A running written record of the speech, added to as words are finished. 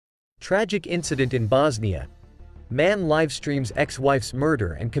Tragic incident in Bosnia. Man live streams ex-wife's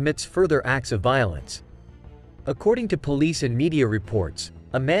murder and commits further acts of violence. According to police and media reports,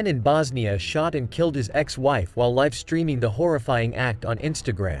 a man in Bosnia shot and killed his ex-wife while live streaming the horrifying act on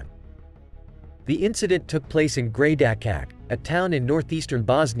Instagram. The incident took place in Gradačak, a town in northeastern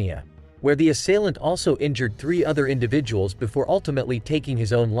Bosnia, where the assailant also injured 3 other individuals before ultimately taking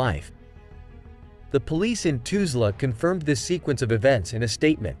his own life. The police in Tuzla confirmed this sequence of events in a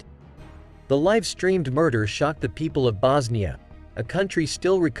statement. The live-streamed murder shocked the people of Bosnia, a country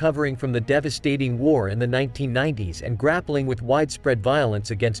still recovering from the devastating war in the 1990s and grappling with widespread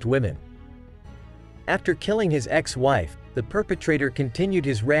violence against women. After killing his ex-wife, the perpetrator continued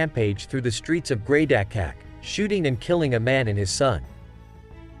his rampage through the streets of Gradačak, shooting and killing a man and his son.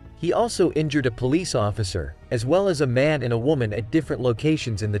 He also injured a police officer, as well as a man and a woman at different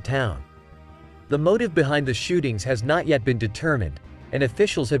locations in the town. The motive behind the shootings has not yet been determined, and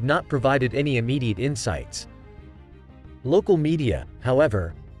officials have not provided any immediate insights. Local media,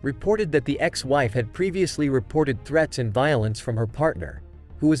 however, reported that the ex-wife had previously reported threats and violence from her partner,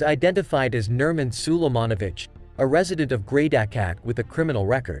 who was identified as Nerman Sulejmanović, a resident of Gradačak with a criminal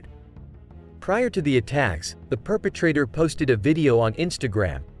record. Prior to the attacks, the perpetrator posted a video on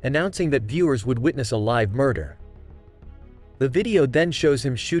Instagram, announcing that viewers would witness a live murder. The video then shows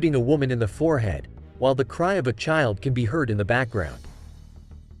him shooting a woman in the forehead, while the cry of a child can be heard in the background.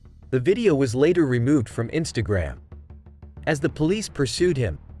 The video was later removed from Instagram. As the police pursued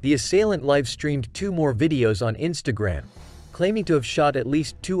him, the assailant live-streamed 2 more videos on Instagram, claiming to have shot at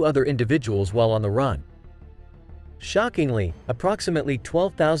least 2 other individuals while on the run. Shockingly, approximately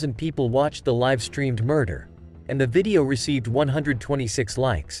 12,000 people watched the live-streamed murder, and the video received 126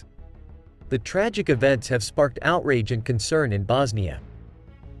 likes. The tragic events have sparked outrage and concern in Bosnia.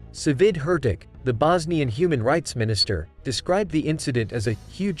 Savid Hurtic, the Bosnian human rights minister, described the incident as a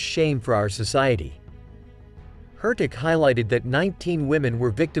huge shame for our society. Hurtic highlighted that 19 women were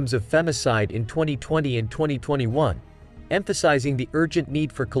victims of femicide in 2020 and 2021, emphasizing the urgent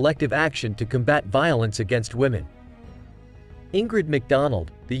need for collective action to combat violence against women. Ingrid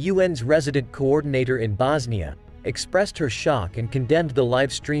MacDonald, the UN's resident coordinator in Bosnia, expressed her shock and condemned the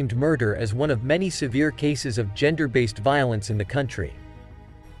live-streamed murder as one of many severe cases of gender-based violence in the country.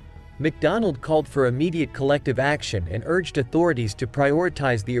 MacDonald called for immediate collective action and urged authorities to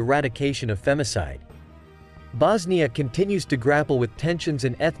prioritize the eradication of femicide. Bosnia continues to grapple with tensions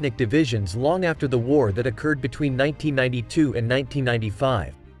and ethnic divisions long after the war that occurred between 1992 and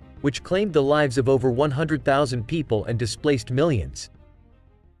 1995, which claimed the lives of over 100,000 people and displaced millions.